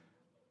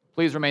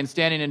Please remain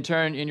standing and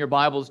turn in your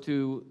Bibles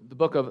to the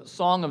book of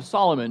Song of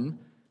Solomon,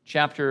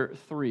 chapter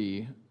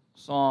 3.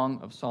 Song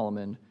of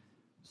Solomon,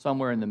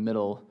 somewhere in the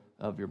middle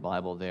of your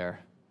Bible there.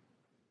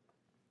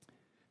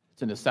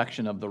 It's in the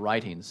section of the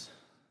writings.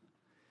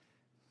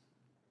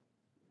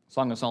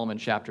 Song of Solomon,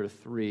 chapter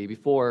 3.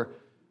 Before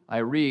I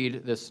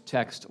read this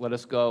text, let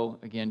us go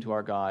again to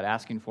our God,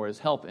 asking for his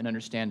help in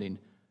understanding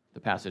the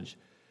passage.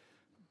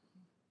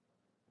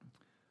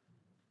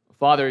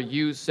 Father,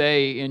 you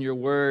say in your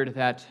word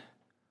that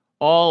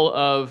all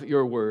of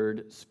your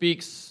word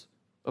speaks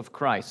of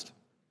Christ,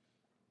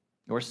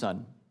 your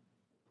Son.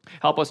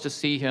 Help us to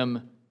see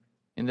him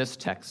in this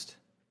text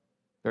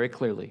very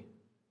clearly,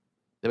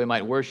 that we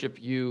might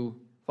worship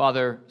you,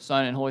 Father,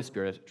 Son, and Holy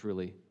Spirit,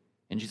 truly.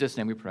 In Jesus'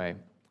 name we pray.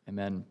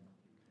 Amen.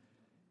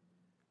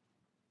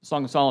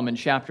 Song of Solomon,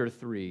 chapter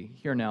 3.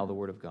 Hear now the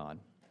word of God.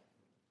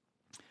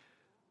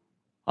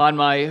 On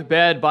my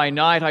bed by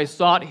night I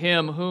sought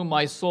him whom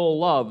my soul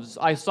loves.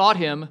 I sought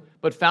him,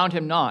 but found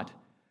him not.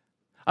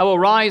 I will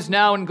rise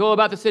now and go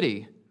about the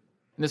city,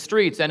 in the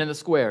streets and in the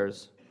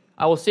squares.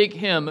 I will seek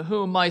him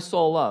whom my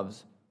soul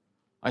loves.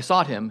 I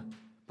sought him,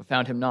 but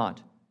found him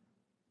not.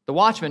 The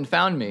watchmen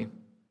found me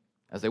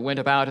as they went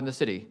about in the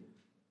city.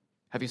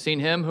 Have you seen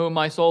him whom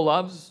my soul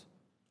loves?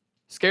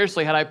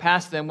 Scarcely had I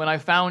passed them when I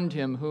found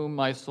him whom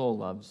my soul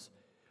loves.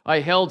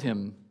 I held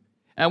him,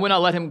 and would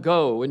not let him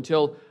go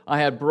until I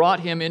had brought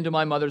him into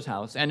my mother's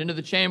house and into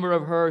the chamber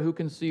of her who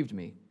conceived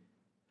me.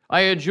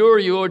 I adjure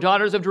you, O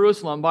daughters of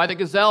Jerusalem, by the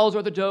gazelles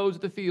or the does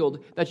of the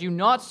field, that you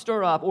not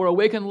stir up or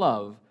awaken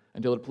love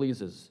until it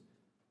pleases.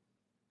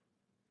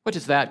 What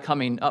is that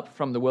coming up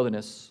from the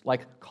wilderness,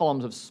 like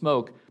columns of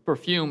smoke,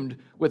 perfumed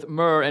with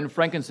myrrh and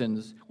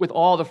frankincense, with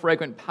all the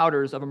fragrant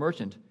powders of a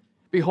merchant?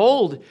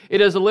 Behold,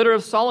 it is a litter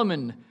of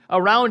Solomon.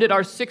 Around it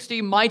are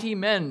 60 mighty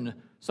men,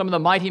 some of the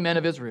mighty men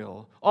of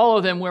Israel, all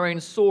of them wearing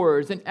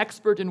swords and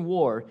expert in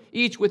war,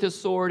 each with his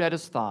sword at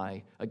his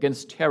thigh,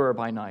 against terror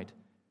by night.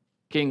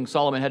 King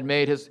Solomon had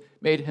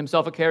made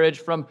himself a carriage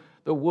from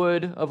the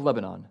wood of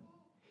Lebanon.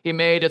 He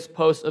made its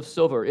posts of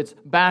silver, its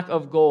back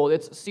of gold,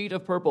 its seat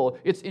of purple.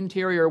 Its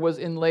interior was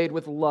inlaid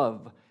with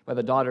love by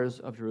the daughters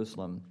of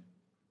Jerusalem.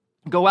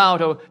 Go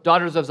out, O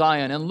daughters of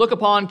Zion, and look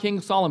upon King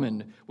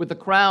Solomon with the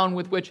crown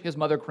with which his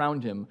mother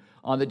crowned him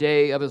on the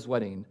day of his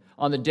wedding,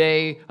 on the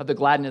day of the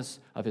gladness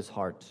of his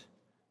heart.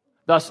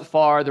 Thus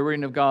far the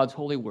reading of God's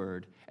holy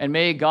word, and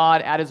may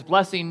God add his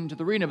blessing to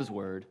the reading of his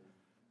word.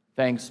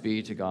 Thanks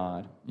be to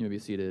God. You may be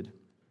seated.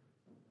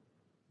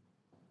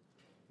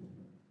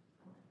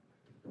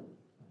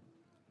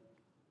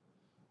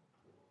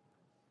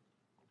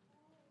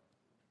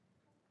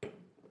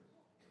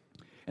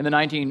 In the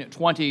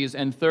 1920s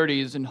and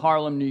 30s in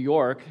Harlem, New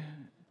York,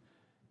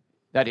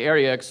 that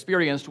area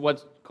experienced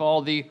what's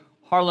called the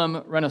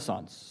Harlem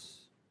Renaissance,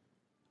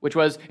 which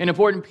was an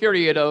important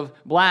period of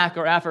Black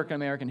or African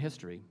American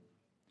history.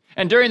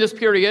 And during this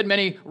period,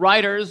 many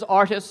writers,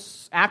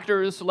 artists,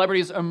 actors,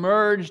 celebrities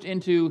emerged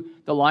into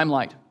the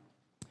limelight.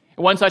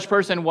 One such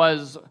person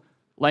was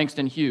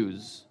Langston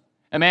Hughes,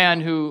 a man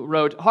who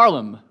wrote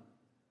Harlem,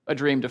 A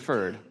Dream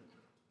Deferred.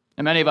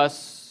 And many of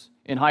us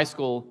in high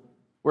school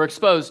were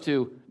exposed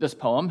to this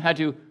poem, had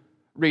to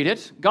read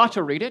it, got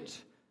to read it.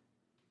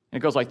 And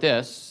it goes like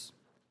this.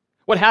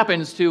 What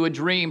happens to a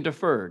dream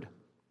deferred?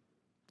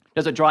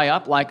 Does it dry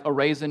up like a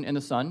raisin in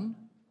the sun?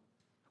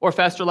 Or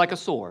fester like a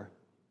sore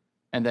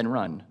and then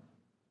run?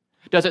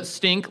 Does it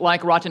stink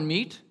like rotten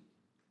meat?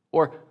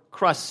 Or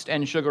crust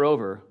and sugar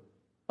over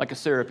like a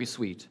syrupy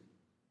sweet?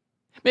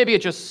 Maybe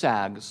it just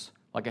sags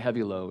like a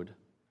heavy load.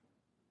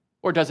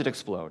 Or does it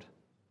explode?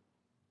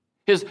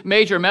 His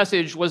major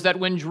message was that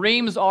when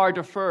dreams are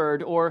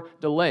deferred or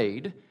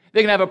delayed,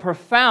 they can have a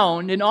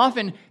profound and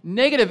often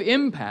negative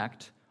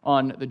impact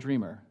on the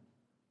dreamer.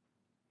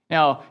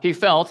 Now, he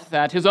felt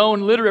that his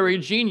own literary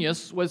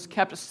genius was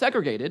kept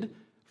segregated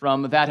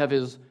from that of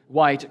his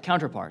white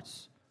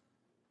counterparts.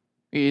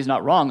 He's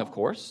not wrong, of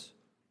course.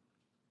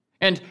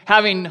 And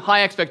having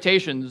high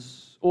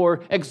expectations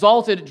or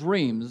exalted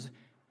dreams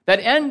that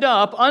end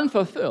up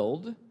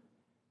unfulfilled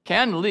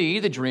can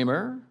lead the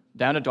dreamer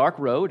down a dark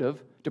road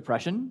of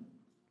depression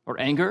or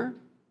anger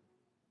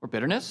or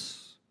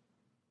bitterness.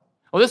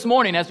 Well, this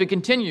morning, as we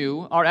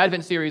continue our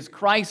Advent series,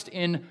 Christ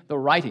in the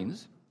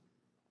Writings,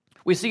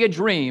 we see a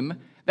dream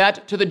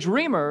that to the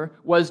dreamer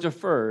was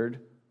deferred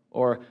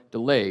or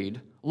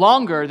delayed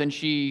longer than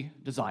she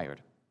desired.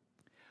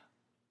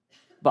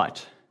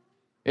 But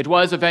it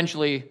was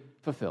eventually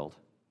fulfilled.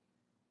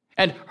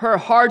 And her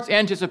heart's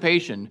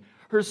anticipation,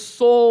 her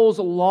soul's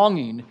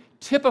longing,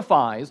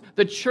 typifies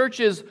the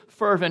church's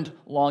fervent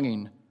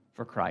longing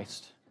for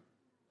Christ.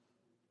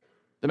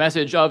 The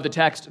message of the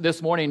text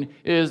this morning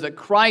is that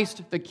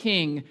Christ the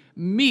King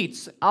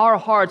meets our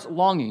heart's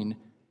longing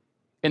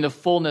in the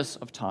fullness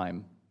of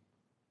time.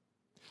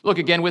 Look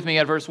again with me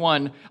at verse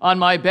 1. On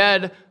my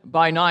bed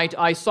by night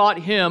I sought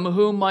him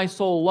whom my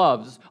soul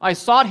loves. I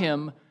sought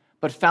him,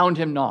 but found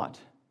him not.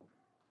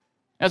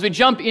 As we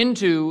jump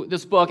into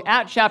this book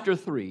at chapter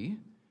 3,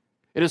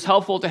 it is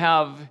helpful to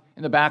have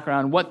in the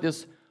background what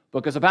this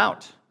book is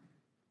about.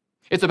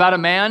 It's about a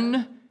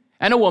man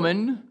and a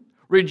woman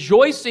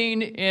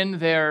rejoicing in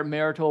their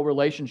marital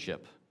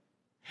relationship,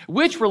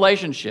 which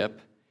relationship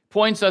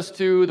points us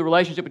to the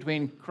relationship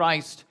between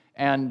Christ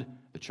and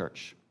the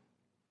church.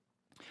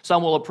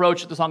 Some will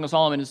approach the Song of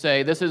Solomon and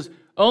say, this is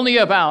only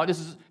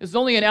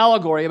an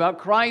allegory about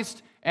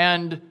Christ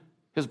and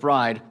his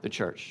bride, the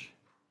church.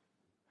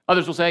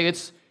 Others will say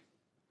it's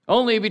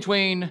only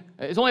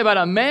about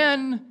a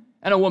man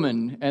and a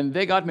woman, and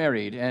they got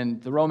married, and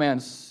the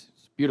romance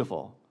is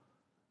beautiful.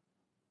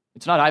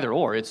 It's not either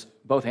or, it's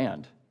both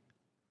and.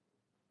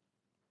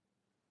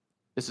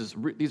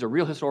 These are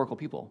real historical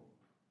people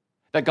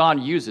that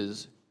God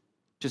uses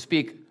to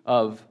speak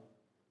of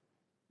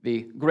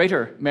the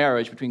greater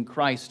marriage between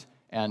Christ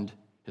and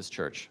his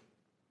church.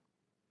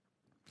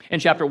 In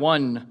chapter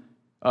 1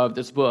 of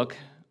this book,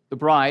 the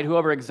bride,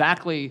 whoever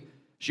exactly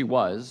she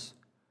was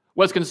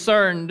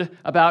concerned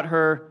about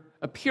her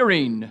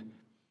appearing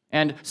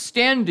and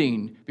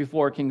standing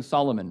before King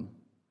Solomon.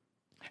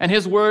 And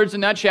his words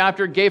in that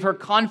chapter gave her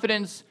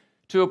confidence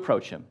to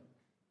approach him.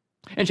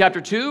 In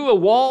chapter 2, a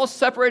wall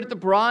separated the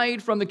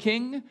bride from the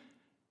king,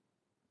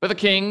 but the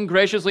king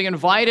graciously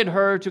invited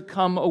her to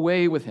come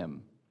away with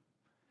him.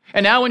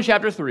 And now in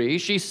chapter 3,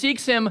 she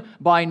seeks him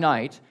by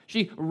night.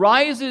 She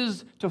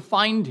rises to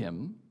find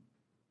him.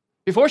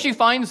 Before she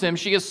finds him,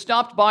 she is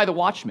stopped by the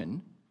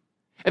watchman.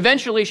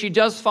 Eventually, she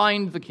does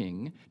find the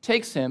king,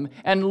 takes him,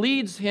 and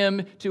leads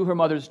him to her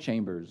mother's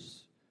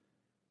chambers.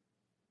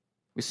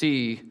 We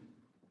see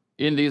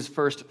in these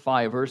first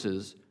 5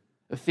 verses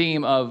a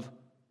theme of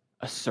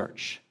a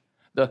search.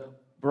 The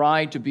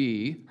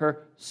bride-to-be,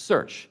 her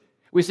search.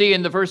 We see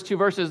in the first 2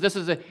 verses, this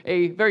is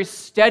a very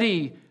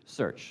steady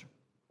search.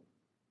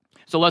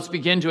 So let's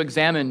begin to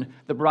examine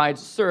the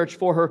bride's search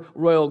for her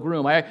royal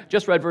groom. I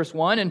just read verse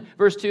 1, and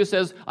verse 2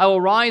 says, I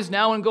will rise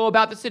now and go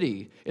about the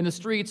city, in the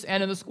streets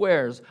and in the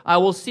squares. I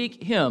will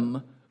seek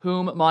him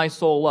whom my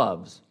soul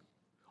loves.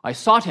 I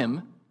sought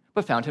him,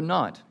 but found him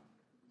not.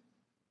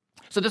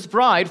 So this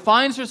bride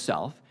finds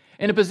herself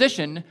in a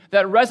position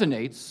that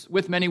resonates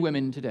with many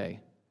women today.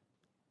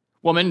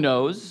 Woman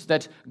knows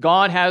that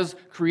God has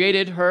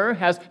created her,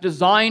 has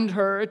designed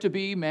her to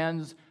be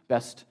man's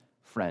best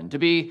friend, to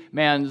be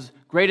man's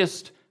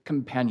greatest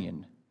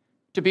companion,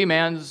 to be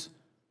man's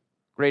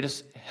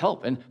greatest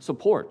help and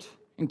support,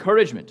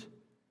 encouragement.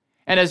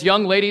 And as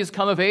young ladies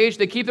come of age,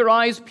 they keep their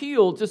eyes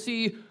peeled to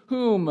see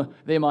whom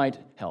they might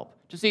help,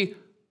 to see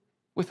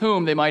with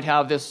whom they might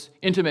have this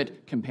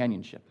intimate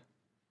companionship,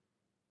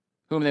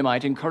 whom they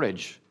might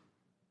encourage.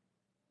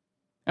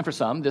 And for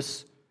some,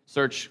 this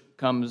search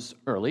comes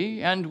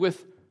early and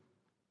with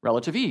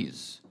relative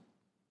ease.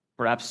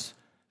 Perhaps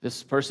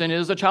this person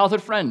is a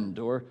childhood friend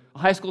or a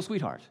high school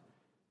sweetheart,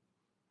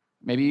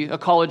 maybe a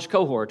college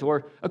cohort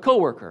or a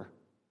coworker,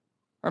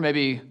 or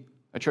maybe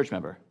a church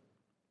member.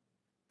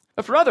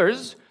 But for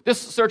others, this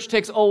search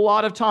takes a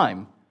lot of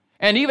time,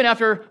 and even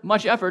after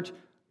much effort,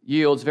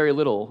 yields very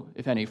little,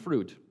 if any,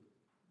 fruit.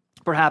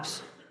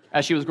 Perhaps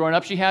as she was growing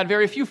up, she had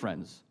very few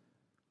friends,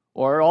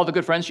 or all the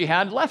good friends she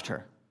had left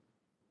her.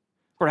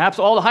 Perhaps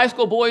all the high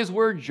school boys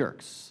were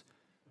jerks,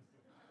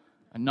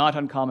 a not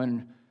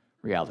uncommon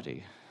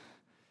reality.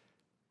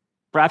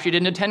 Perhaps she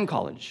didn't attend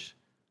college,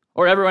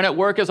 or everyone at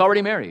work is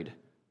already married,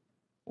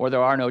 or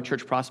there are no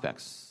church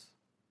prospects.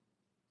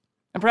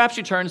 And perhaps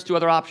she turns to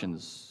other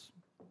options.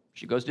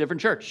 She goes to a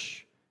different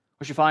church,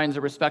 or she finds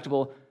a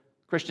respectable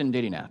Christian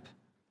dating app.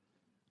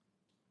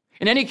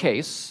 In any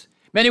case,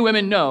 many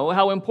women know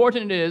how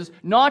important it is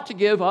not to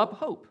give up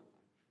hope,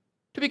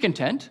 to be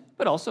content,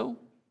 but also,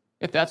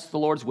 if that's the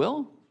Lord's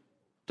will,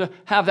 to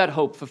have that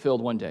hope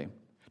fulfilled one day,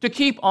 to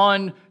keep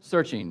on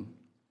searching,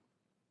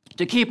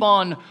 to keep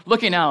on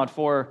looking out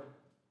for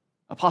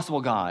a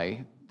possible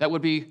guy that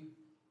would be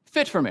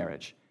fit for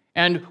marriage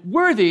and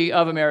worthy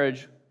of a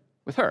marriage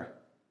with her,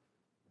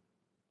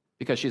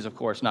 because she's, of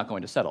course, not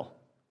going to settle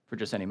for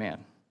just any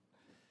man.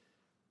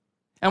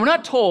 And we're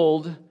not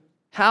told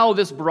how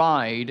this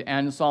bride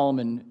and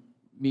Solomon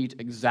meet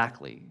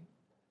exactly.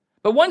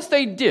 But once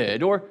they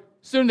did, or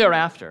soon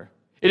thereafter,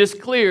 it is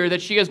clear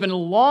that she has been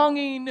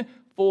longing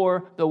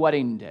for the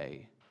wedding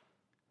day.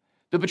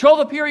 The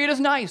betrothal period is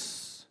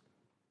nice,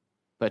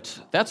 but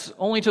that's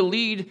only to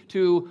lead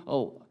to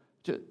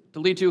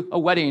a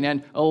wedding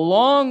and a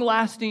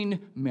long-lasting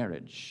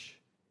marriage.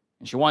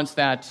 And she wants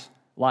that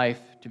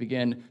life to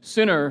begin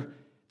sooner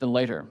than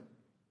later.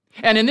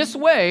 And in this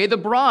way, the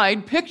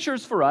bride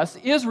pictures for us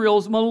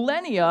Israel's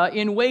millennia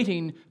in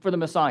waiting for the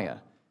Messiah.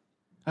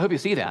 I hope you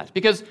see that,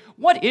 because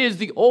what is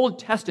the Old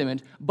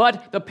Testament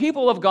but the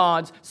people of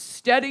God's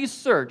steady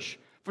search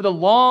for the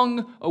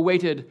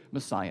long-awaited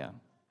Messiah?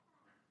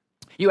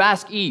 You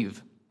ask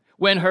Eve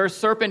when her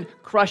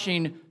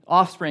serpent-crushing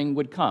offspring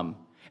would come,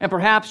 and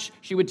perhaps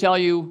she would tell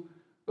you,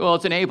 well,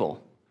 it's in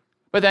Abel,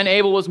 but then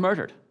Abel was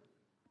murdered.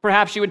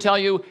 Perhaps she would tell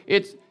you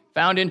it's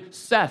found in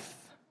Seth.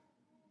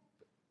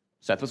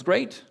 Seth was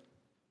great,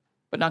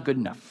 but not good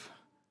enough.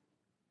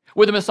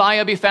 Would the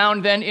Messiah be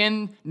found then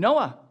in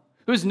Noah,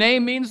 whose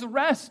name means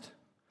rest?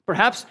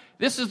 Perhaps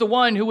this is the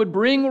one who would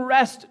bring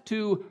rest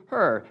to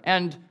her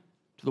and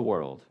to the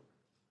world?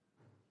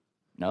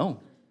 No.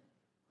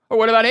 Or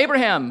what about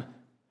Abraham?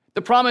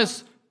 The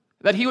promise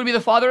that he would be the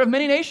father of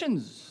many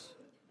nations.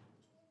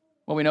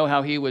 Well, we know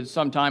how he would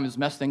sometimes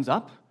mess things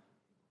up.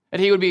 That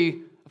he would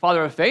be a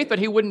father of faith, but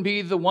he wouldn't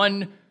be the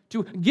one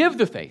to give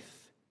the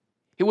faith.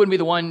 He wouldn't be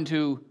the one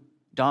to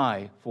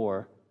die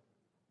for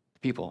the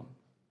people.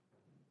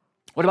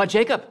 What about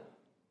Jacob?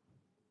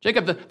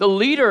 Jacob, the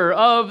leader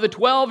of the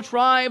 12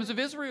 tribes of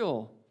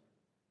Israel,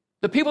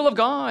 the people of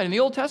God in the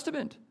Old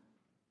Testament.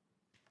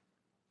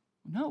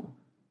 No.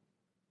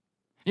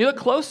 You look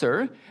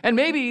closer, and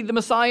maybe the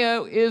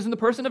Messiah is in the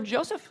person of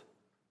Joseph.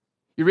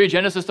 You read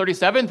Genesis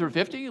 37 through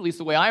 50, at least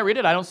the way I read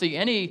it, I don't see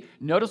any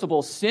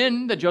noticeable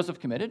sin that Joseph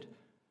committed.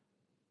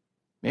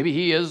 Maybe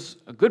he is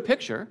a good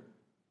picture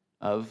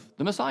of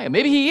the Messiah.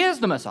 Maybe he is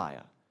the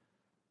Messiah.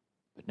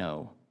 But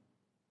no,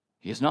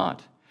 he is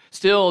not.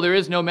 Still, there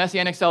is no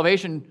messianic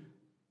salvation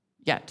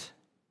yet.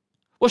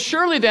 Well,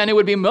 surely then it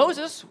would be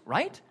Moses,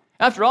 right?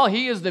 After all,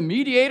 he is the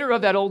mediator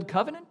of that old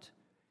covenant.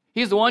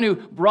 He's the one who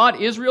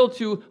brought Israel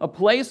to a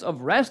place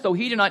of rest. Though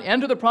he did not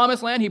enter the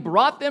promised land, he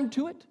brought them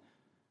to it.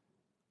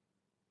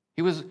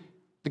 He was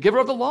the giver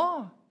of the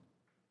law.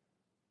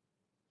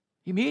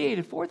 He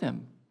mediated for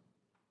them.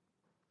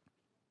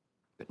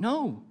 But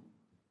no,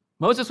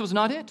 Moses was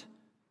not it.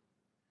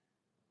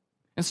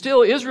 And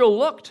still, Israel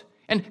looked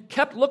and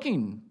kept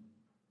looking.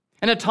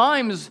 And at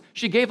times,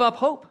 she gave up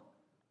hope.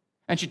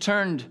 And she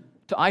turned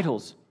to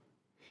idols.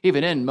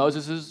 Even in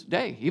Moses'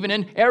 day, even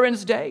in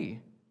Aaron's day.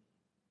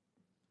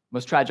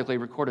 Most tragically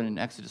recorded in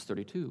Exodus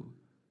 32.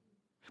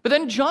 But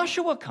then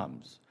Joshua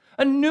comes,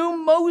 a new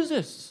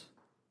Moses,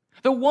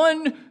 the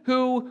one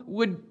who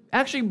would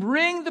actually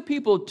bring the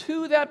people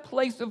to that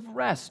place of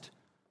rest.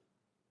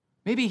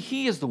 Maybe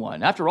he is the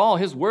one. After all,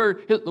 his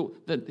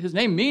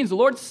name means the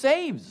Lord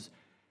saves.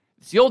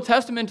 It's the Old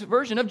Testament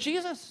version of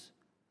Jesus.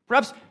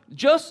 Perhaps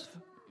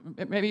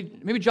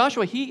maybe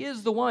Joshua, he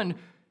is the one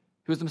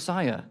who is the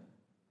Messiah.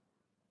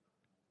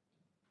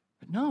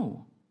 But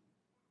no.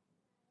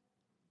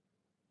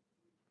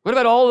 What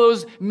about all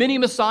those mini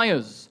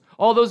messiahs,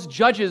 all those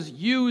judges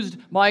used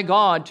by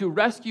God to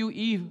rescue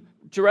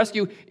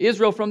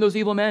Israel from those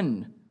evil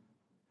men?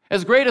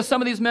 As great as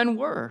some of these men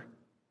were,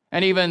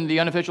 and even the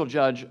unofficial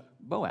judge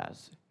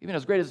Boaz, even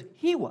as great as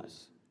he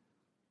was,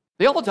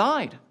 they all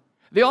died.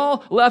 They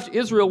all left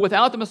Israel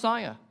without the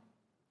Messiah.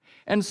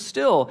 And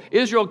still,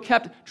 Israel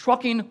kept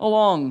trucking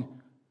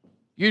along,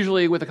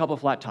 usually with a couple of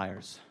flat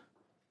tires,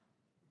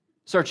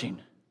 searching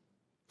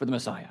for the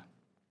Messiah.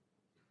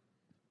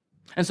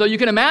 And so you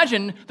can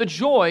imagine the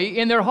joy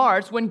in their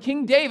hearts when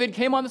King David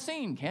came on the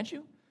scene, can't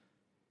you?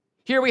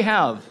 Here we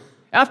have,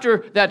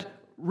 after that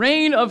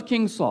reign of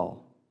King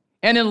Saul,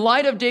 and in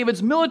light of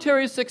David's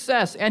military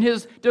success and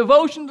his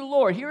devotion to the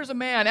Lord, here's a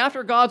man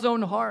after God's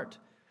own heart.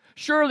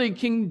 Surely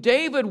King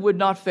David would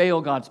not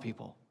fail God's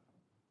people,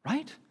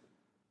 right?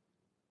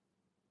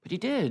 But he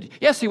did.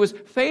 Yes, he was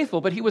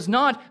faithful, but he was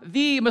not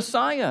the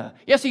Messiah.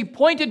 Yes, he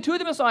pointed to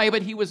the Messiah,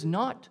 but he was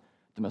not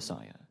the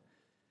Messiah.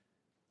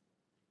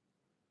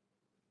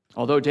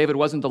 Although David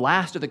wasn't the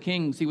last of the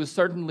kings, he was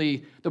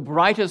certainly the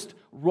brightest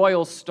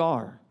royal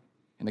star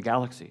in the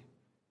galaxy.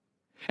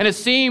 And it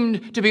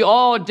seemed to be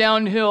all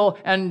downhill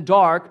and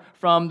dark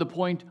from the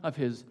point of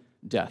his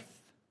death.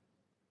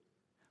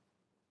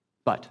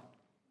 But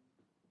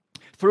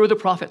through the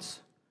prophets,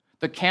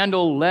 the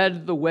candle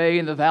led the way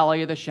in the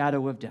valley of the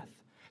shadow of death.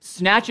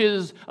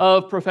 Snatches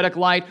of prophetic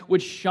light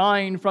would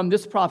shine from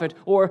this prophet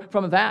or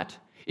from that,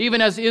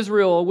 even as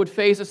Israel would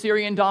face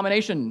Assyrian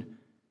domination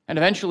and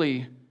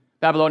eventually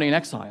Babylonian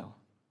exile.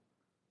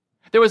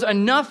 There was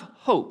enough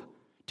hope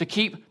to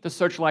keep the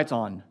searchlights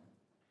on,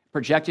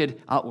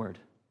 projected outward.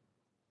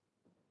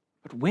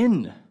 But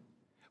when?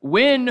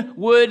 When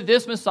would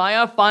this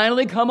Messiah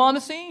finally come on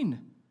the scene?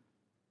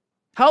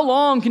 How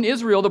long can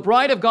Israel, the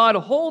bride of God,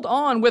 hold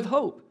on with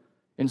hope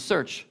in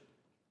search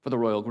for the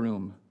royal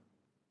groom?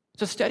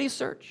 It's a steady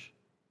search,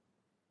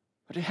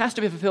 but it has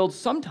to be fulfilled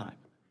sometime.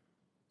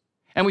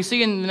 And we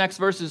see in the next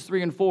verses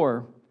 3 and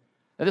 4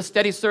 that this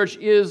steady search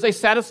is a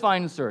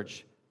satisfying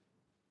search.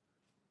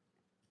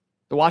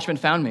 The watchman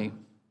found me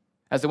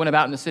as they went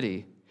about in the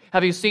city.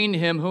 Have you seen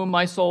him whom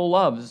my soul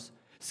loves?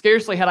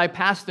 Scarcely had I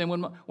passed him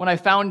when I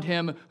found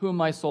him whom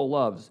my soul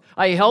loves.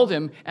 I held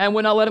him and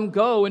would not let him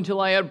go until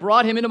I had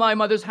brought him into my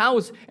mother's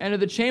house and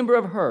into the chamber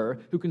of her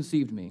who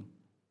conceived me.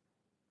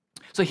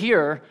 So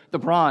here, the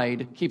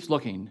bride keeps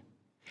looking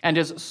and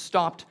is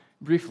stopped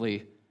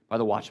briefly by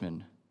the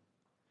watchman.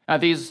 Now,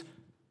 these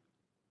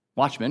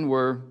watchmen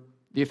were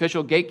the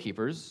official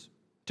gatekeepers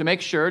to make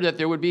sure that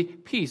there would be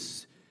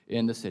peace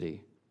in the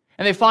city.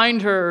 And they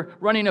find her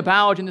running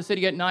about in the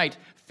city at night,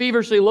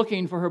 feverishly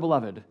looking for her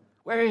beloved.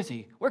 Where is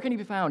he? Where can he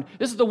be found?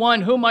 This is the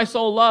one whom my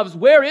soul loves.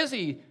 Where is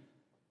he?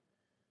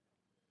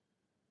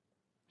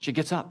 She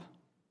gets up.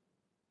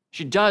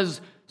 She does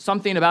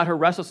something about her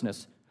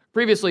restlessness.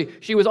 Previously,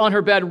 she was on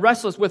her bed,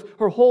 restless, with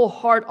her whole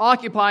heart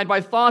occupied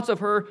by thoughts of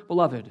her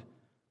beloved.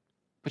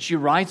 But she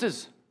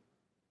rises,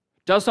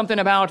 does something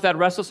about that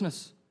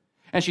restlessness,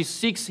 and she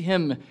seeks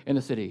him in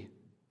the city.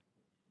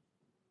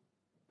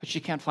 but she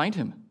can't find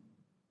him.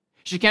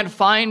 She can't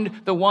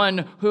find the one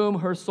whom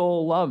her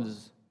soul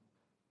loves.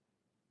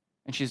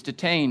 And she's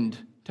detained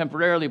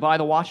temporarily by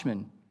the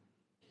watchman.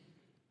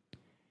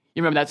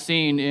 You remember that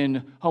scene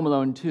in Home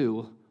Alone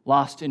 2,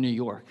 Lost in New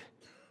York?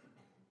 If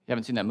you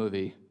haven't seen that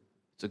movie,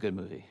 it's a good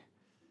movie.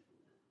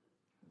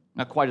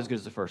 Not quite as good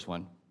as the first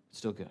one, but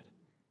still good.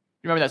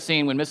 You remember that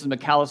scene when Mrs.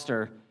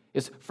 McAllister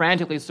is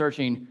frantically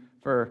searching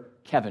for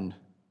Kevin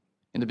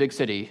in the big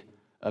city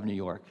of New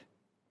York.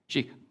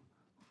 She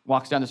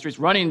walks down the streets,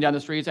 running down the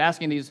streets,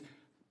 asking these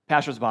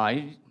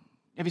passersby,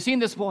 have you seen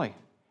this boy?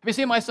 Have you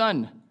seen my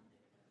son?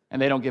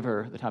 And they don't give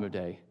her the time of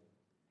day.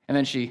 And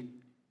then she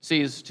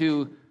sees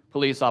two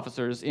police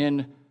officers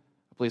in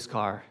a police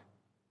car.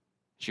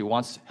 She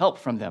wants help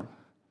from them.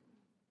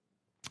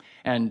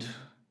 And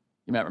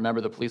you might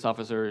remember the police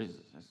officer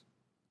says,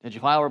 did you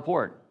file a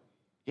report?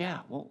 Yeah,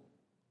 well,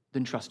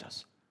 then trust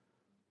us.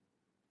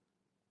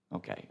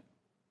 Okay.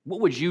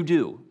 What would you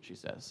do, she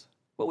says.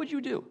 What would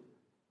you do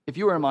if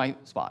you were in my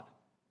spot?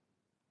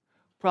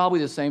 Probably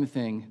the same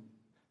thing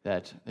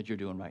that you're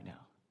doing right now.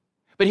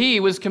 But he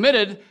was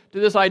committed to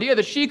this idea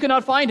that she could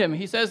not find him.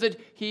 He says that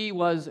he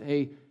was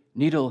a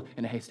needle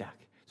in a haystack.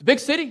 It's a big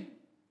city.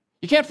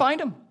 You can't find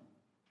him.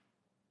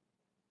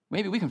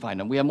 Maybe we can find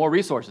him. We have more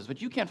resources,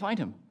 but you can't find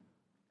him.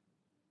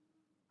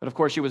 But of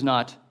course, she was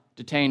not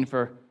detained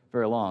for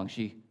very long.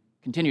 She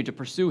continued to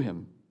pursue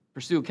him,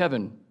 pursue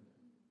Kevin.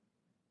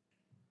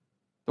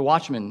 The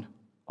watchman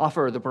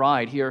offered the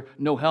bride here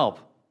no help.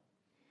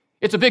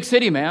 It's a big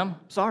city, ma'am.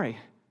 Sorry.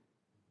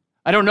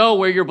 I don't know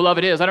where your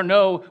beloved is. I don't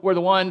know where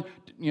the one,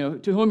 to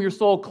whom your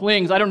soul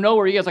clings. I don't know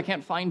where he is. I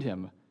can't find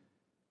him.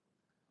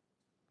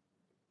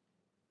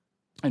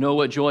 I know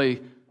what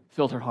joy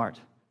filled her heart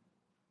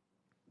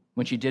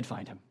when she did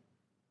find him.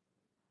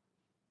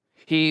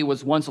 He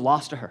was once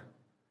lost to her,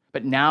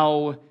 but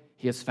now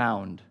he is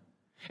found.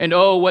 And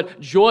oh, what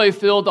joy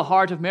filled the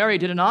heart of Mary,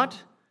 did it not?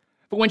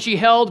 But when she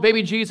held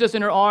baby Jesus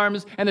in her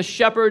arms and the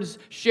shepherds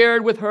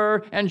shared with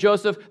her and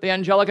Joseph the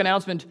angelic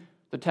announcement,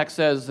 the text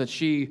says that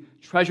she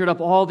treasured up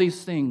all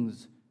these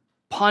things,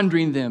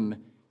 pondering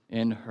them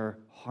in her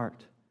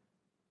heart.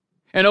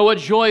 And oh, what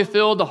joy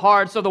filled the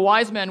hearts of the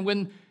wise men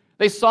when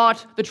they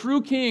sought the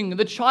true king,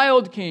 the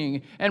child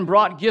king, and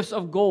brought gifts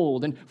of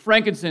gold and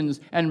frankincense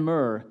and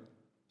myrrh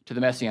to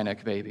the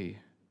messianic baby.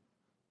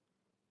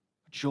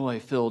 Joy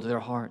filled their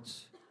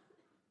hearts.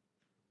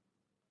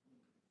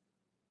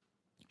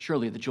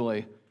 Surely the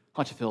joy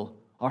ought to fill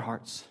our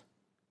hearts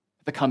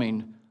at the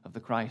coming of the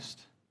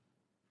Christ.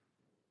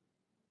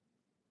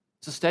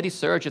 It's a steady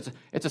search.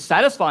 It's a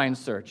satisfying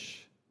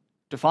search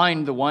to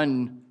find the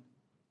one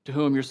to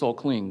whom your soul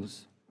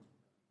clings.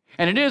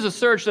 And it is a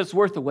search that's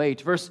worth the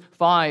wait. Verse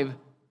 5,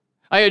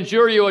 I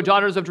adjure you, O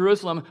daughters of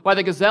Jerusalem, by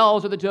the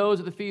gazelles or the does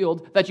of the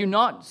field, that you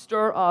not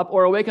stir up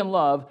or awaken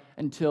love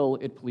until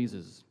it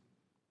pleases.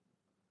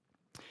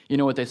 You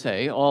know what they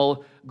say,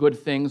 all good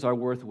things are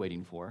worth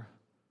waiting for,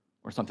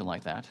 or something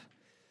like that.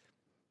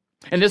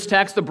 In this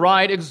text, the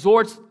bride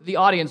exhorts the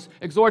audience,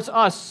 exhorts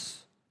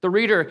us, the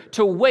reader,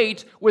 to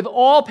wait with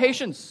all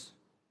patience.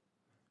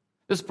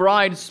 This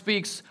bride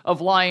speaks of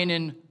lying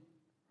in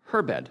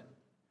her bed,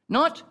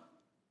 not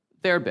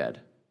their bed.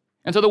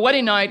 And so the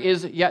wedding night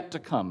is yet to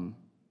come.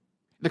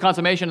 The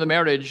consummation of the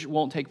marriage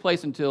won't take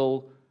place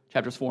until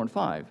chapters 4 and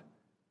 5.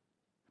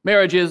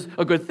 Marriage is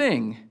a good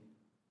thing,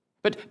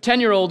 but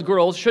 10-year-old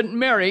girls shouldn't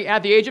marry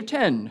at the age of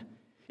 10,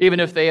 even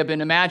if they have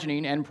been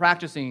imagining and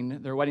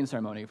practicing their wedding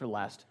ceremony for the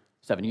last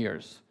 7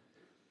 years.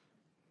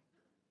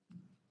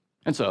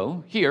 And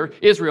so, here,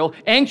 Israel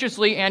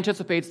anxiously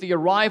anticipates the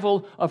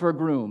arrival of her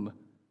groom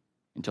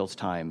until it's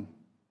time.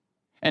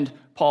 And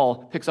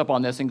Paul picks up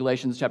on this in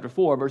Galatians chapter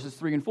 4, verses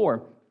 3 and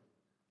 4.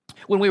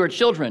 When we were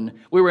children,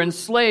 we were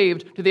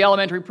enslaved to the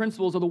elementary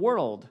principles of the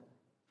world.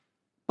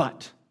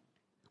 But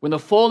when the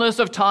fullness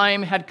of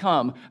time had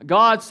come,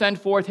 God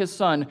sent forth his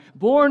Son,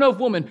 born of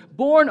woman,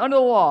 born under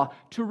the law,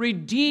 to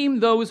redeem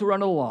those who are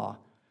under the law,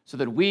 so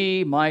that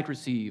we might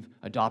receive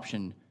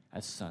adoption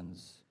as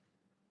sons.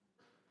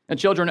 And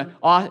children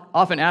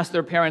often ask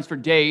their parents for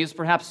days,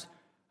 perhaps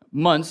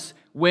months,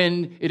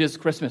 when it is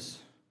Christmas.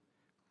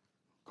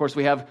 Of course,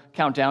 we have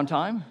countdown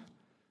time.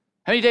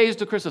 How many days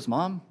till Christmas,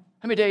 Mom?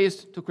 How many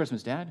days till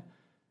Christmas, Dad?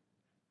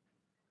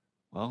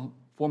 Well,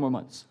 4 more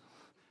months.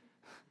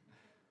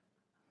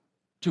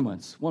 2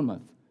 months, 1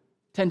 month,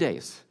 10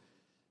 days.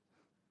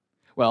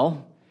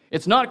 Well,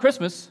 it's not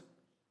Christmas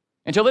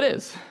until it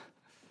is.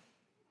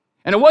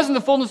 And it wasn't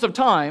the fullness of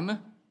time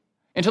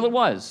until it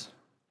was.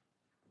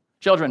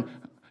 Children,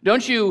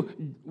 don't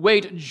you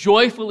wait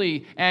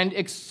joyfully and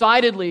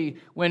excitedly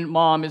when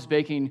Mom is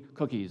baking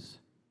cookies.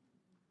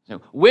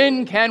 So,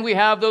 when can we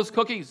have those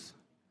cookies?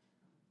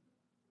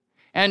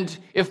 And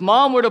if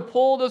Mom were to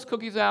pull those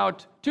cookies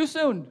out too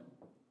soon,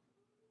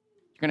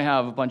 you're going to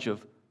have a bunch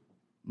of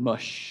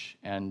mush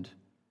and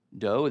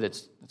dough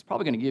that's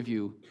probably going to give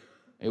you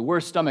a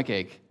worse stomach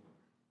ache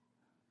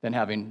than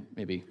having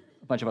maybe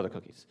a bunch of other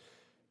cookies.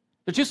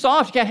 They're too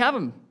soft. You can't have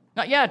them.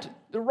 Not yet.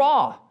 They're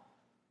raw.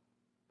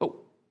 But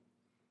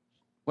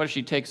what if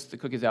she takes the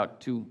cookies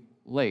out too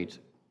late.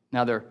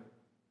 Now they're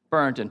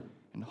burnt and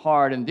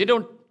hard, and they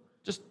don't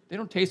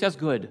taste as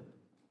good.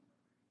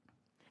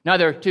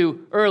 Neither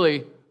too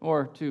early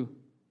or too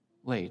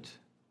late.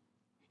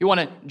 You want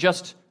it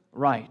just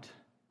right.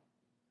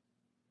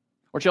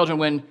 Or children,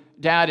 when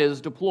dad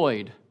is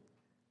deployed,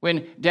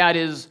 when dad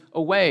is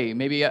away,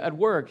 maybe at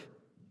work,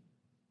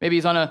 maybe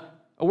he's on a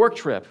work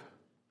trip.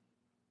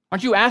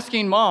 Aren't you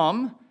asking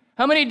mom,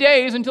 how many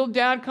days until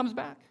dad comes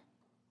back?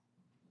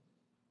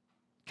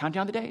 Count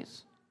down the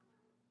days.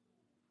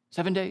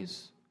 7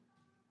 days,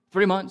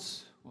 3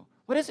 months.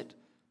 What is it?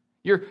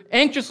 You're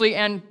anxiously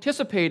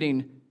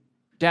anticipating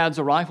dad's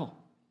arrival.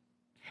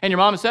 And your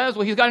mom says,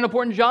 well, he's got an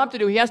important job to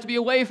do. He has to be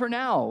away for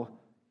now.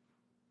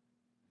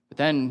 But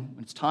then,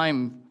 when it's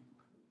time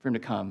for him to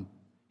come,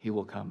 he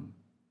will come.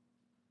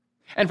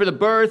 And for the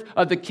birth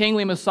of the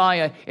kingly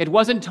Messiah, it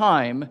wasn't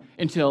time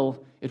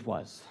until it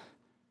was.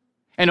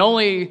 And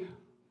only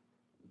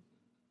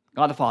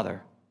God the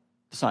Father,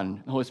 the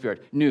Son, the Holy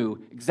Spirit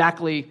knew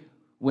exactly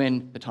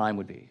when the time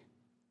would be.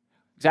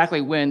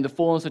 Exactly when the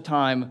fullness of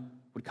time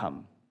would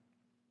come.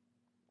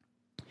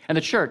 And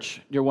the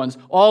church, dear ones,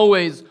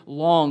 always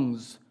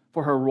longs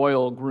for her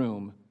royal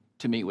groom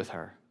to meet with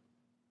her.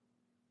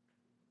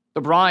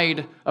 The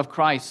bride of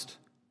Christ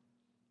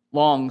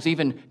longs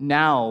even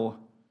now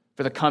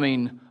for the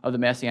coming of the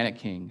Messianic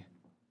King.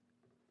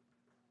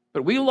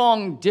 But we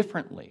long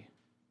differently.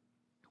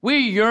 We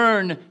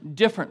yearn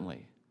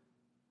differently.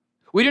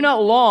 We do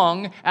not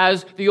long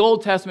as the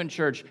Old Testament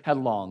church had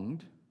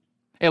longed,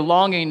 a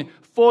longing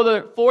for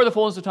the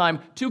fullness of time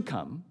to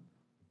come.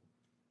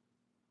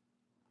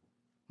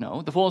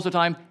 No, the fullness of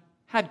time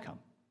had come.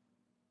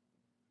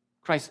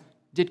 Christ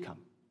did come.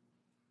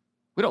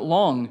 We don't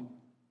long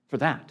for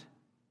that.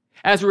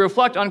 As we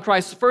reflect on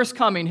Christ's first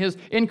coming, his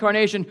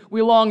incarnation,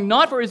 we long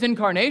not for his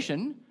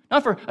incarnation,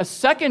 not for a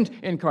second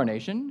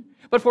incarnation,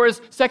 but for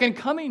his second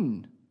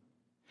coming,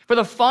 for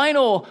the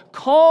final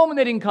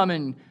culminating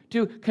coming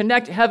to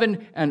connect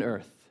heaven and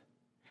earth.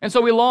 And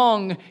so we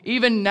long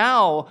even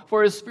now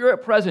for his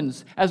Spirit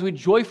presence as we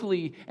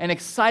joyfully and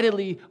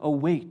excitedly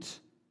await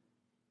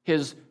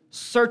his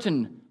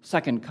certain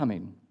second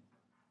coming.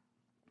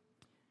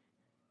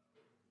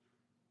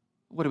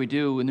 What do we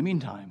do in the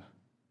meantime?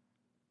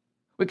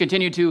 We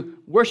continue to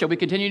worship. We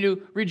continue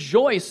to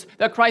rejoice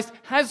that Christ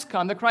has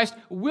come, that Christ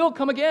will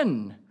come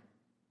again.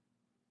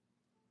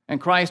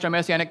 And Christ, our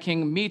Messianic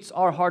King, meets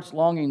our heart's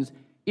longings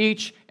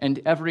each and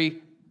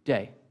every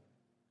day.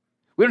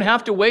 We don't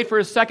have to wait for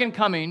his second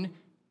coming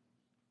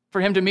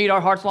for him to meet our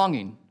heart's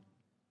longing.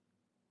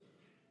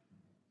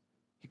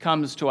 He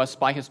comes to us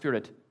by his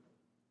Spirit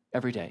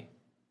every day.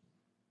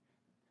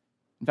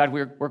 In fact,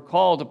 we're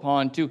called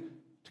upon to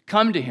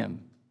come to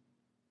him,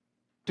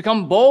 to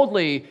come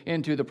boldly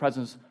into the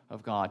presence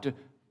of God,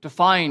 to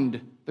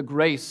find the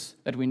grace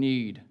that we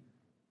need.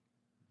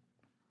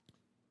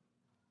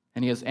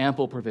 And he has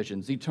ample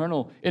provisions,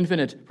 eternal,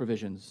 infinite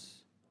provisions.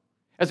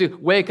 As we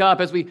wake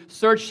up, as we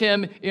search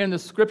him in the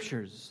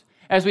Scriptures,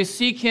 as we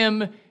seek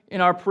him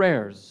in our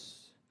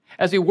prayers,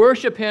 as we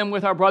worship him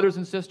with our brothers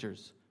and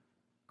sisters,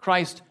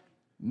 Christ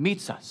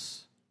meets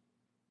us.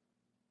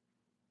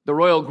 The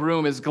royal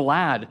groom is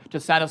glad to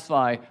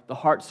satisfy the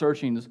heart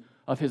searchings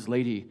of his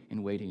lady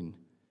in waiting.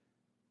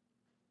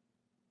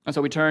 And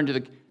so we turn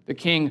to the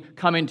king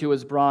coming to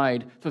his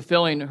bride,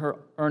 fulfilling her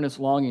earnest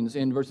longings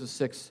in verses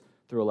 6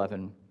 through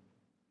 11.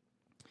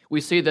 We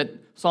see that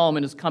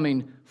Solomon is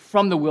coming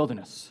from the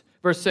wilderness.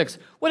 Verse 6,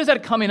 what is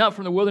that coming up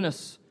from the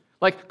wilderness?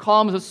 Like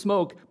columns of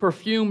smoke,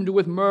 perfumed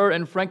with myrrh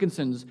and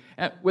frankincense,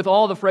 and with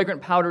all the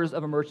fragrant powders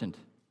of a merchant.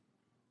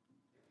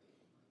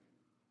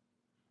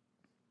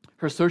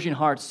 Her searching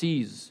heart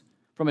sees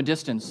from a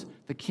distance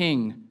the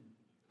king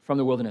from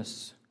the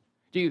wilderness.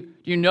 Do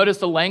you notice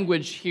the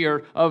language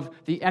here of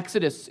the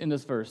Exodus in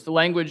this verse, the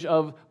language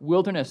of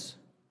wilderness?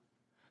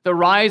 The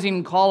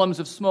rising columns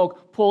of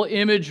smoke pull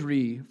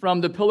imagery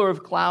from the pillar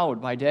of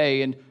cloud by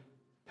day and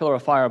pillar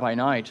of fire by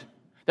night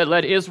that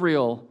led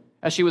Israel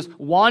as she was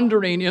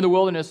wandering in the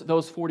wilderness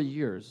those 40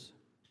 years.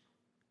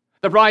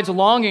 The bride's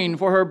longing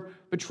for her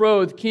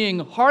betrothed king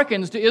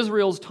hearkens to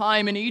Israel's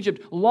time in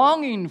Egypt,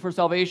 longing for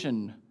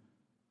salvation.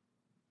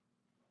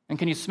 And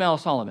can you smell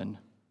Solomon?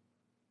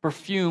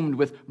 Perfumed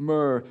with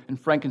myrrh and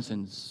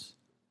frankincense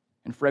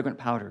and fragrant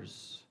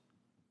powders.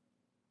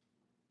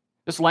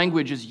 This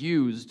language is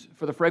used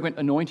for the fragrant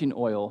anointing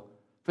oil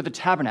for the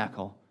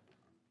tabernacle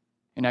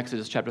in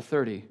Exodus chapter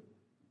 30.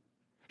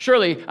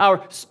 Surely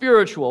our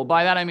spiritual,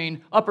 by that I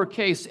mean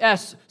uppercase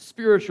S,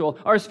 spiritual,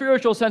 our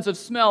spiritual sense of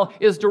smell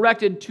is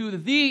directed to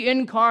the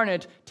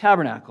incarnate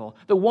tabernacle,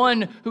 the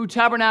one who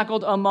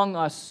tabernacled among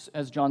us,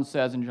 as John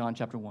says in John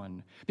chapter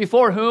 1,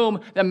 before whom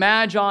the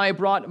Magi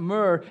brought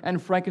myrrh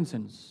and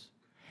frankincense,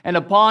 and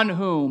upon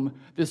whom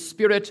the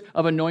spirit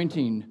of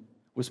anointing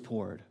was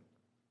poured.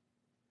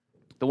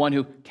 The one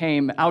who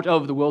came out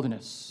of the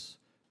wilderness.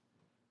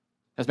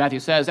 As Matthew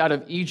says, out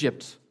of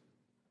Egypt,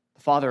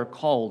 the Father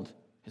called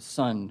his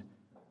Son,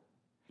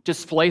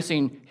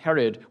 displacing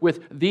Herod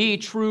with the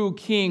true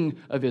King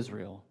of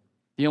Israel,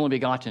 the only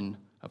begotten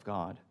of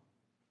God.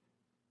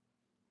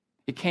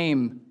 He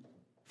came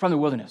from the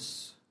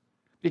wilderness.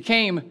 He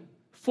came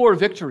for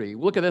victory.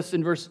 Look at this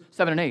in verse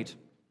 7 and 8.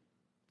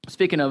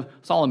 Speaking of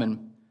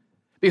Solomon,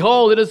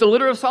 behold, it is the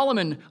litter of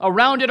Solomon.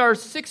 Around it are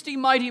 60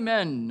 mighty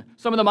men,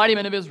 some of the mighty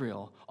men of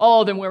Israel,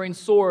 all of them wearing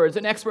swords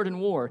and expert in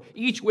war,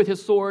 each with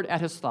his sword at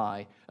his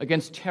thigh,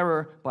 against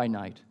terror by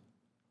night.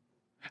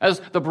 As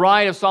the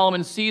bride of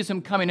Solomon sees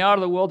him coming out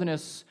of the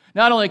wilderness,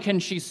 not only can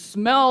she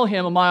smell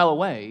him a mile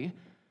away,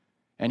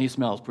 and he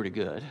smells pretty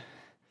good,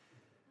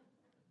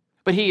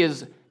 but he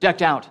is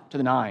decked out to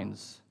the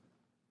nines.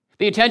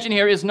 The attention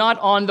here is not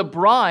on the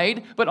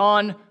bride, but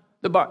on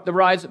the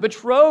bride's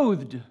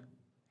betrothed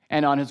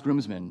and on his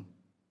groomsmen.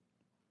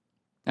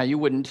 Now, you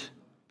wouldn't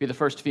be the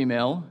first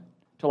female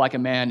to like a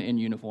man in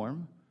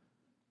uniform.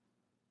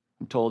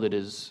 I'm told it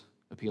is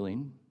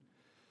appealing.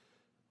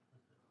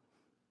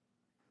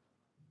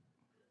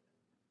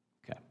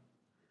 Okay.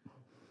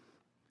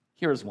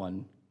 Here's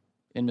one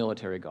in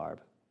military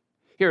garb.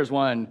 Here's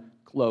one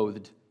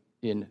clothed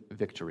in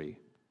victory.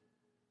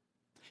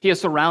 He is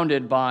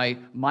surrounded by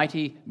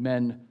mighty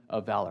men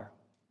of valor,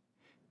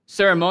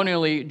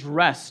 ceremonially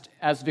dressed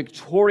as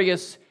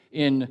victorious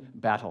in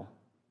battle.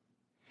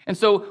 And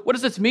so, what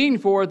does this mean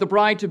for the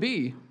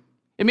bride-to-be?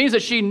 It means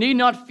that she need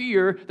not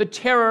fear the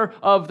terror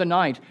of the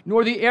night,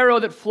 nor the arrow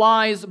that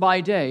flies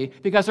by day,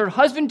 because her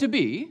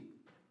husband-to-be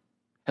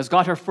has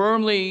got her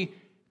firmly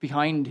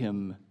behind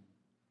him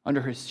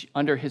under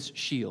his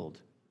shield.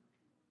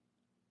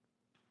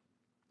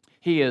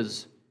 He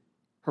is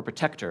her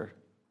protector,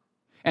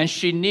 and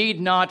she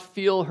need not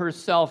feel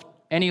herself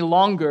any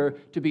longer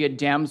to be a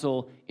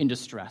damsel in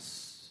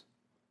distress.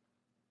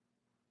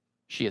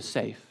 She is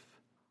safe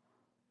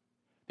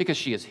because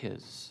she is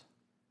his.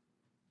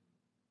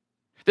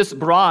 This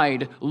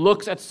bride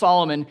looks at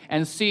Solomon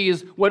and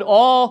sees what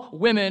all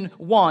women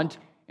want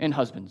in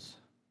husbands.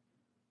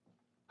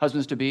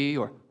 Husbands-to-be,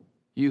 or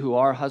you who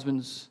are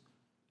husbands,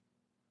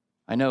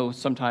 I know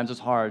sometimes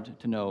it's hard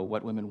to know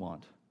what women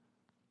want.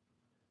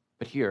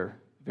 But here,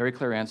 very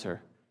clear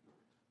answer.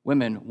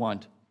 Women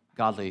want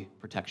godly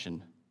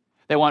protection.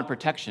 They want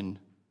protection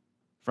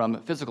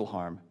from physical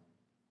harm,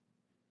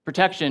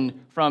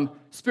 protection from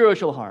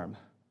spiritual harm.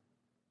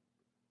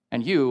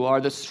 And you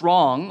are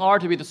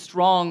to be the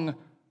strong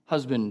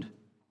husband,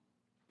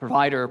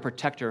 provider,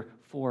 protector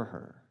for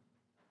her.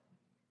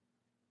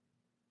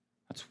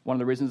 That's one of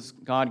the reasons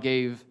God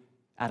gave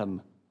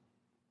Adam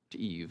to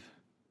Eve.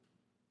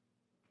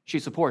 She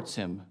supports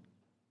him,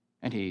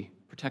 and he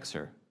protects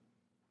her.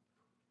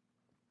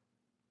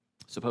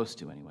 Supposed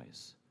to,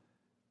 anyways.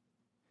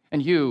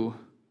 And you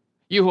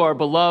who are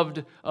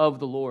beloved of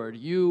the Lord,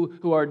 you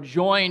who are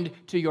joined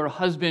to your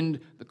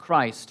husband, the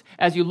Christ,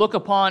 as you look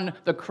upon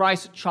the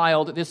Christ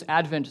child this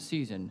Advent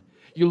season,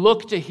 you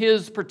look to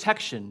his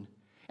protection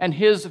and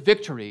his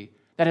victory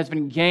that has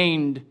been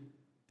gained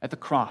at the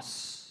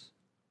cross.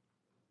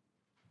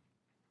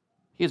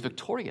 He is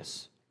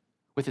victorious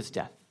with his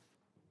death.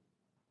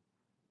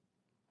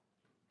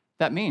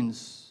 That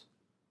means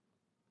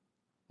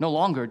no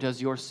longer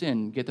does your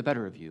sin get the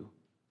better of you.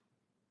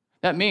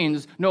 That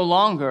means no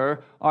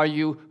longer are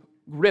you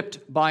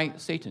gripped by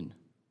Satan.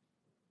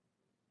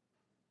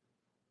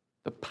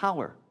 The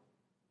power,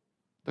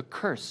 the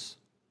curse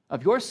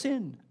of your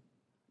sin,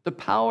 the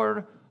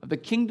power of the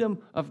kingdom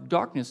of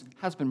darkness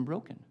has been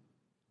broken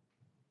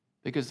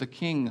because the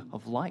King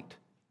of light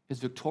is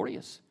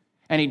victorious,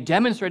 and he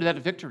demonstrated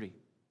that victory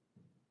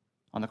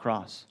on the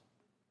cross.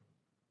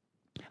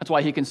 That's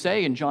why he can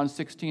say in John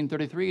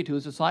 16:33 to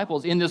his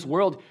disciples, in this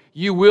world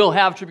you will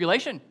have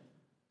tribulation,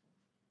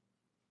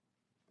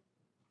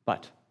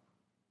 but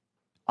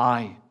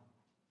I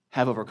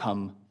have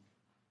overcome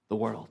the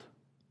world.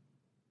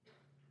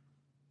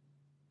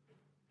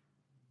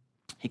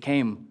 He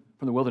came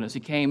from the wilderness. He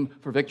came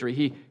for victory.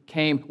 He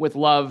came with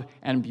love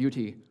and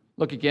beauty.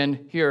 Look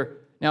again here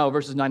now,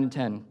 verses 9 and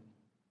 10.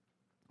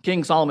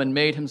 King Solomon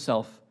made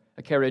himself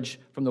a carriage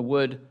from the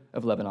wood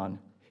of Lebanon.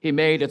 He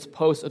made its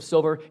posts of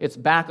silver, its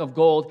back of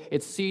gold,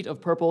 its seat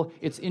of purple.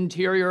 Its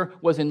interior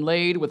was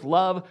inlaid with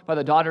love by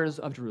the daughters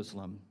of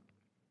Jerusalem.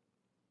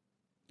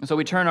 And so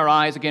we turn our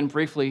eyes again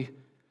briefly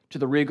to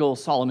the regal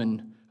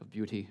Solomon of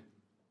beauty.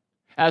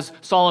 As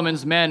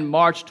Solomon's men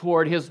march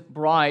toward his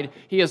bride,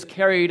 he is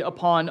carried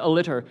upon a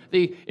litter,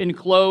 the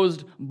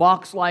enclosed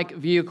box-like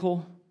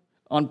vehicle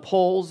on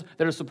poles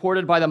that are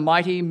supported by the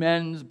mighty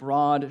men's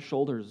broad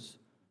shoulders.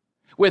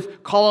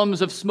 With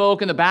columns of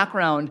smoke in the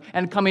background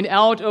and coming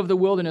out of the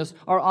wilderness,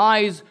 our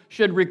eyes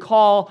should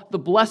recall the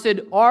blessed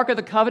Ark of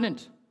the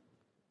Covenant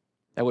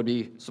that would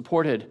be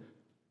supported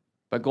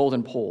by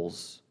golden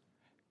poles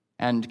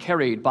and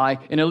carried by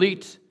an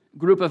elite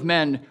group of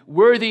men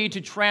worthy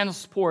to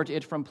transport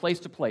it from place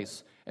to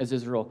place as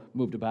Israel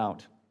moved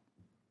about.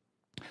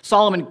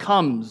 Solomon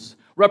comes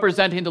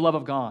representing the love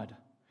of God,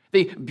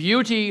 the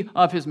beauty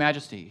of his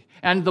majesty,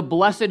 and the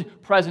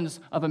blessed presence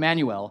of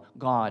Emmanuel,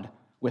 God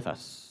with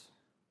us.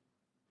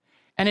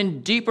 And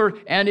in deeper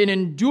and in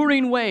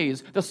enduring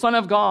ways, the Son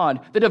of God,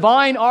 the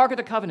divine Ark of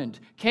the Covenant,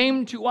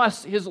 came to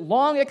us, his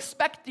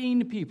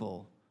long-expecting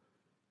people,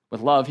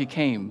 With love, he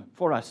came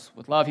for us.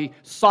 With love, he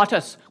sought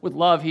us. With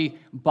love, he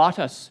bought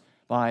us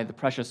by the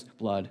precious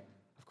blood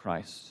of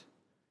Christ.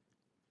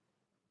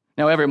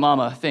 Now, every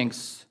mama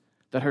thinks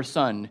that her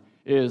son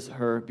is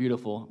her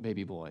beautiful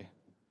baby boy.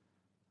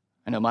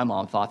 I know my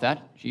mom thought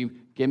that. She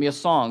gave me a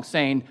song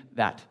saying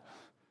that.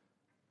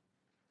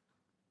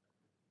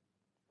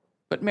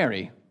 But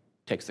Mary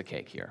takes the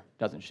cake here,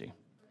 doesn't she?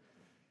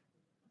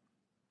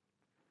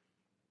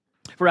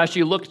 For as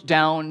she looked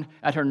down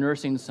at her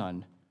nursing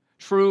son,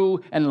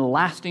 true and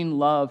lasting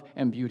love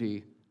and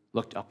beauty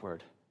looked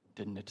upward,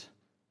 didn't it?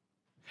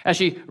 As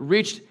he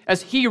reached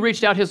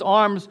out his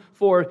arms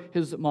for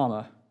his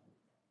mama,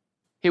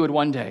 he would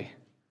one day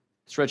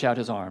stretch out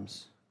his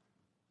arms.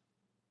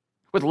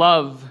 With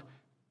love,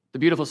 the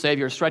beautiful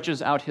Savior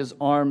stretches out his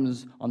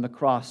arms on the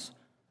cross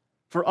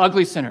for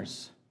ugly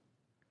sinners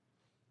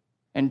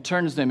and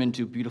turns them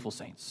into beautiful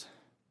saints.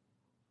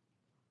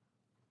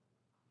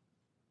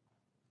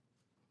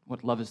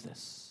 What love is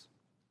this?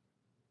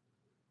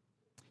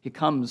 He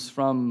comes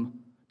from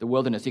the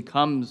wilderness. He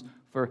comes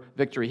for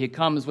victory. He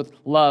comes with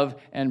love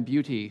and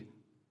beauty.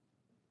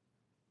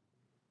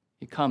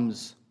 He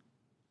comes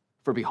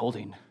for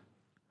beholding.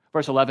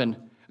 Verse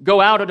 11, "Go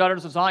out, O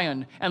daughters of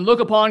Zion, and look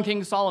upon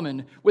King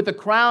Solomon with the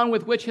crown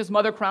with which his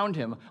mother crowned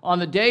him on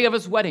the day of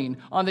his wedding,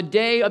 on the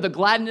day of the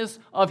gladness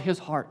of his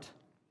heart."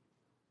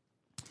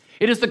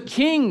 It is the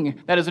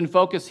king that is in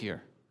focus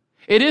here.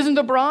 It isn't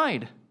the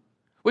bride,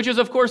 which is,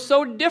 of course,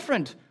 so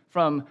different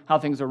from how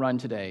things are run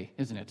today,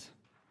 isn't it?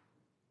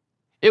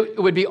 It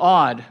would be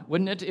odd,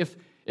 wouldn't it, if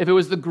it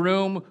was the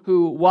groom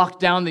who walked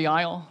down the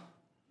aisle?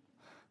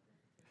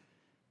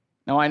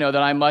 Now, I know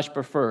that I much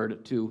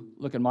preferred to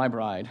look at my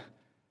bride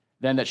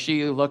than that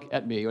she look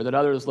at me or that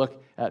others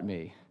look at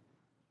me.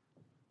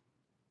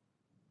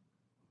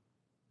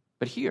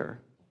 But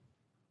here,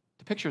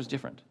 the picture is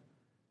different.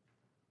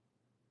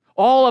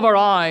 All of our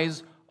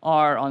eyes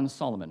are on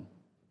Solomon.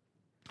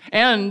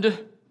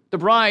 And the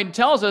bride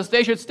tells us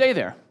they should stay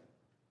there.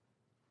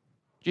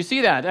 Do you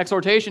see that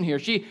exhortation here?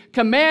 She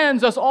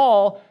commands us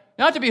all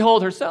not to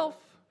behold herself,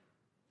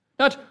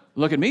 not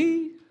look at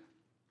me,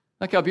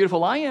 look how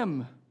beautiful I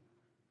am.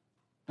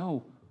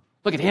 No,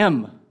 look at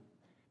him.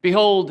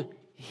 Behold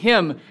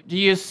him. Do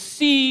you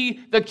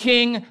see the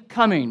king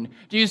coming?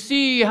 Do you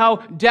see how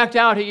decked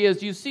out he is?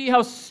 Do you see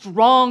how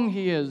strong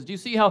he is? Do you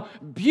see how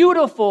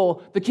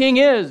beautiful the king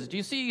is? Do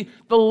you see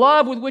the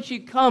love with which he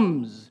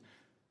comes?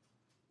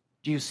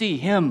 Do you see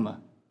him?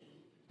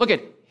 Look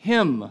at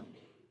him.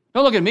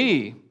 Don't look at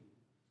me.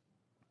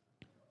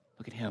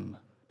 Look at him.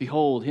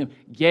 Behold him.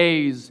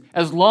 Gaze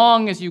as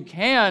long as you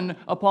can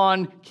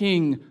upon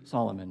King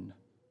Solomon.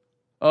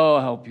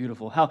 Oh, how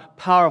beautiful, how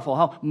powerful,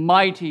 how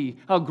mighty,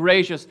 how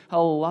gracious,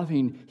 how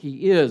loving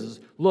he is.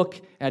 Look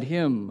at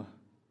him.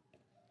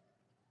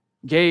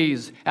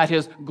 Gaze at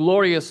his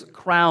glorious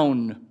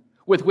crown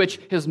with which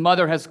his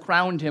mother has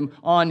crowned him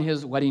on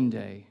his wedding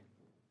day.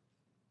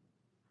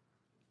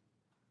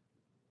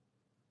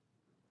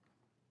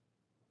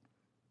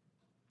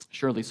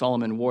 Surely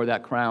Solomon wore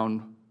that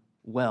crown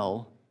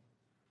well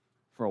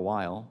for a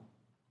while.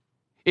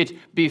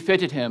 It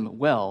befitted him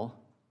well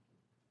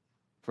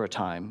for a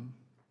time.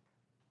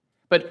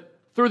 But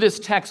through this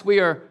text, we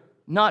are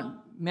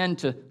not meant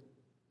to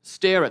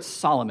stare at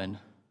Solomon.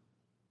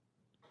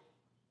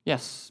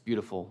 Yes,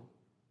 beautiful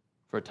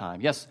for a time.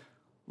 Yes,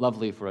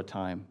 lovely for a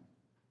time.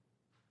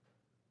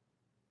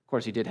 Of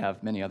course, he did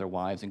have many other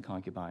wives and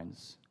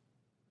concubines,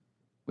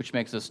 which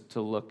makes us to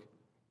look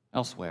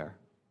elsewhere.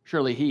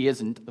 Surely he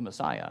isn't the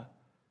Messiah.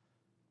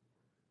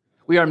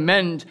 We are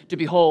meant to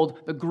behold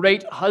the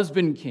great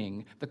husband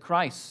king, the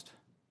Christ.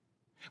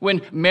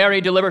 When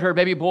Mary delivered her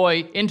baby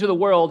boy into the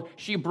world,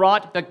 she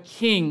brought the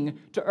king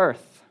to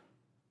earth.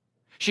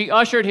 She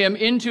ushered him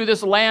into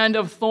this land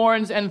of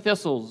thorns and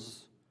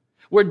thistles,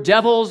 where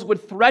devils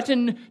would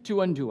threaten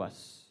to undo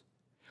us,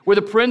 where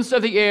the prince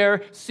of the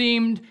air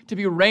seemed to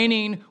be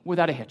reigning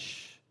without a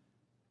hitch.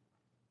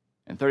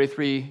 And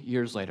 33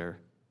 years later,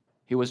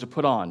 he was to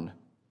put on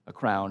a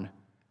crown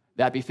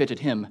that befitted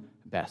him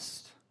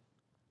best,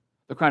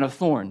 the crown of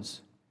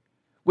thorns,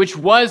 which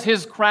was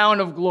his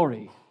crown of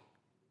glory.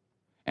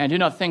 And do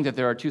not think that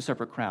there are two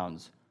separate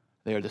crowns.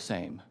 They are the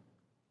same.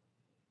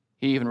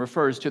 He even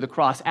refers to the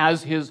cross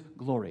as his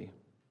glory.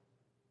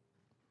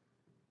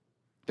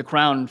 The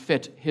crown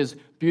fit his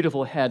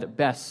beautiful head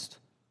best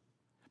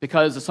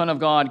because the Son of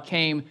God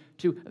came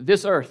to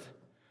this earth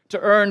to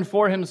earn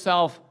for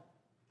himself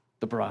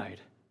the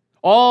bride,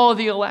 all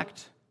the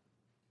elect.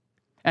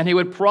 And he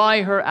would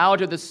pry her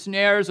out of the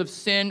snares of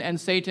sin and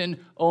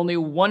Satan only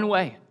one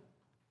way,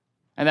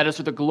 and that is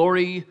through the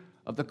glory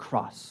of the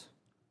cross.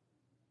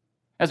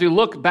 As we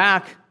look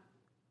back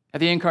at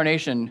the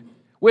incarnation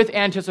with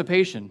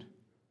anticipation,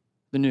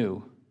 the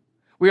new,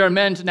 we are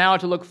meant now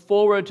to look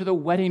forward to the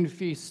wedding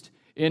feast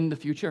in the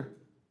future,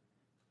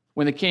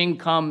 when the king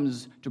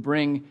comes to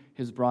bring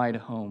his bride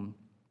home.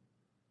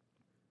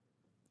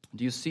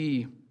 Do you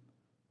see?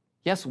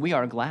 Yes, we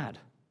are glad.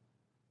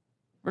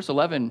 Verse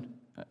 11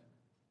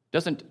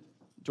 doesn't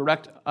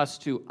direct us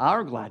to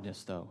our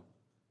gladness, though.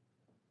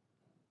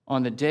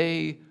 on the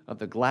day of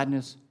the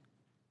gladness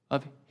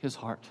of his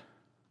heart.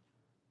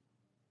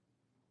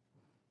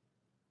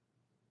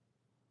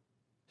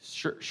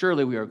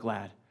 Surely we are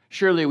glad.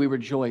 Surely we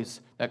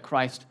rejoice that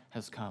Christ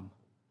has come.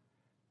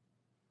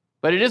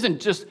 But it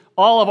isn't just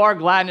all of our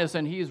gladness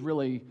and he's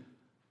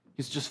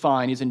just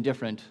fine, he's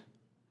indifferent.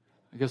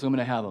 I guess I'm going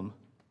to have him.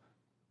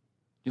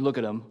 You look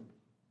at him,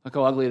 look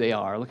how ugly they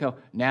are, look how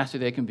nasty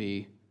they can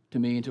be to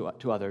me and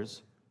to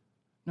others.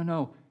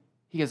 No,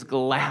 he is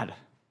glad.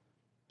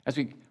 As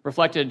we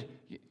reflected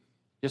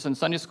just in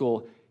Sunday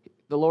school,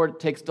 the Lord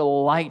takes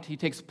delight, he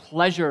takes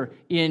pleasure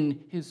in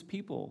his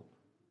people.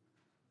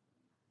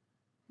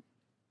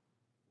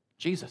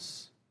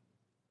 Jesus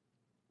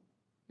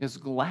is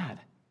glad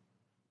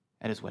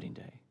at his wedding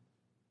day.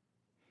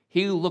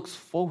 He looks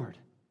forward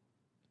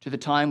to the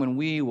time when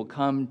we will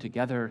come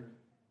together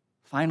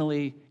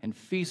finally and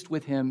feast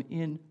with him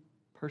in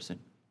person,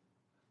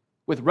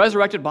 with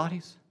resurrected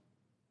bodies,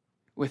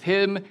 with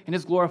him in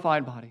his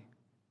glorified body.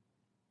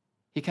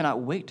 He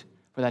cannot wait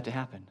for that to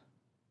happen.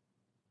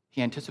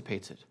 He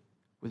anticipates it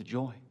with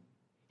joy.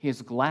 He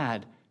is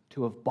glad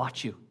to have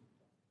bought you.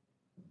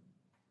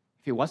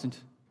 If he wasn't,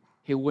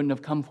 he wouldn't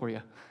have come for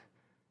you.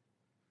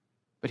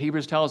 But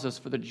Hebrews tells us,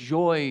 for the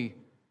joy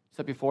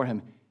set before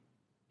him,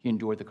 he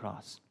endured the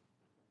cross.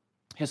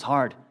 His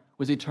heart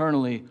was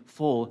eternally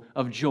full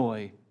of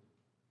joy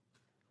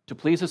to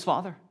please his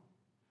Father,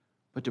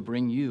 but to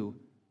bring you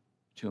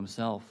to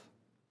himself.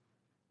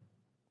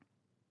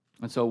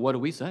 And so what do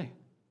we say?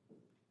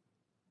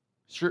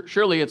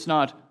 Surely it's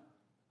not,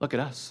 look at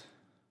us.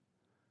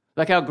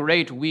 Look how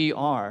great we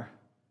are.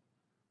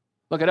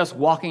 Look at us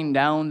walking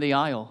down the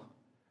aisle.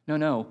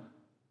 No.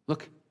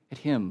 Look at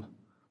him.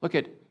 Look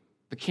at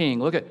the King.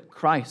 Look at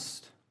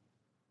Christ.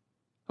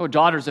 Oh,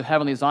 daughters of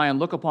heavenly Zion,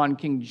 look upon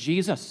King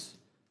Jesus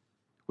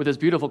with his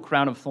beautiful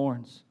crown of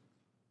thorns.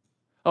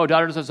 Oh,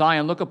 daughters of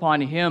Zion, look upon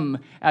him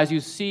as you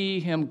see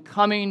him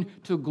coming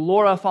to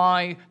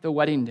glorify the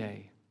wedding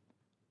day.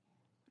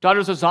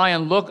 Daughters of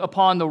Zion, look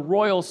upon the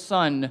royal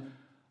Son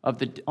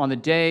on the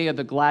day of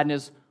the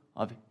gladness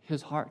of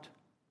his heart.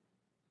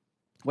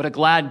 What a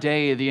glad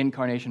day the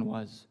incarnation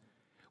was.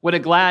 What a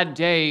glad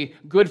day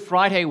Good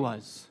Friday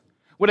was.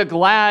 What a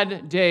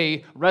glad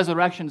day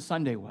Resurrection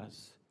Sunday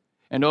was.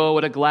 And oh,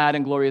 what a glad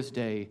and glorious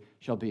day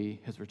shall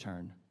be his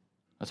return.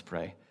 Let's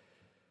pray.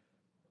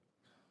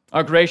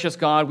 Our gracious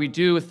God, we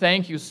do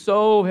thank you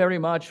so very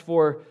much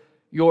for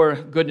your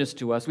goodness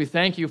to us. We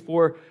thank you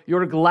for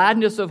your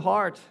gladness of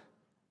heart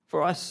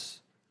for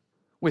us.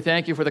 We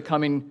thank you for the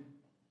coming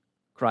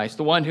Christ,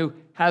 the one who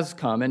has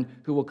come and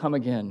who will come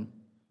again.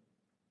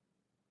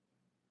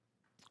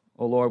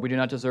 O Lord, we do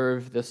not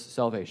deserve this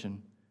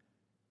salvation.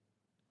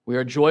 We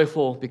are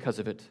joyful because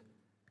of it.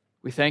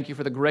 We thank you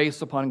for the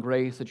grace upon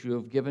grace that you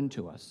have given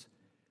to us.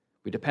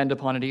 We depend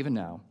upon it even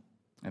now.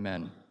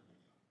 Amen.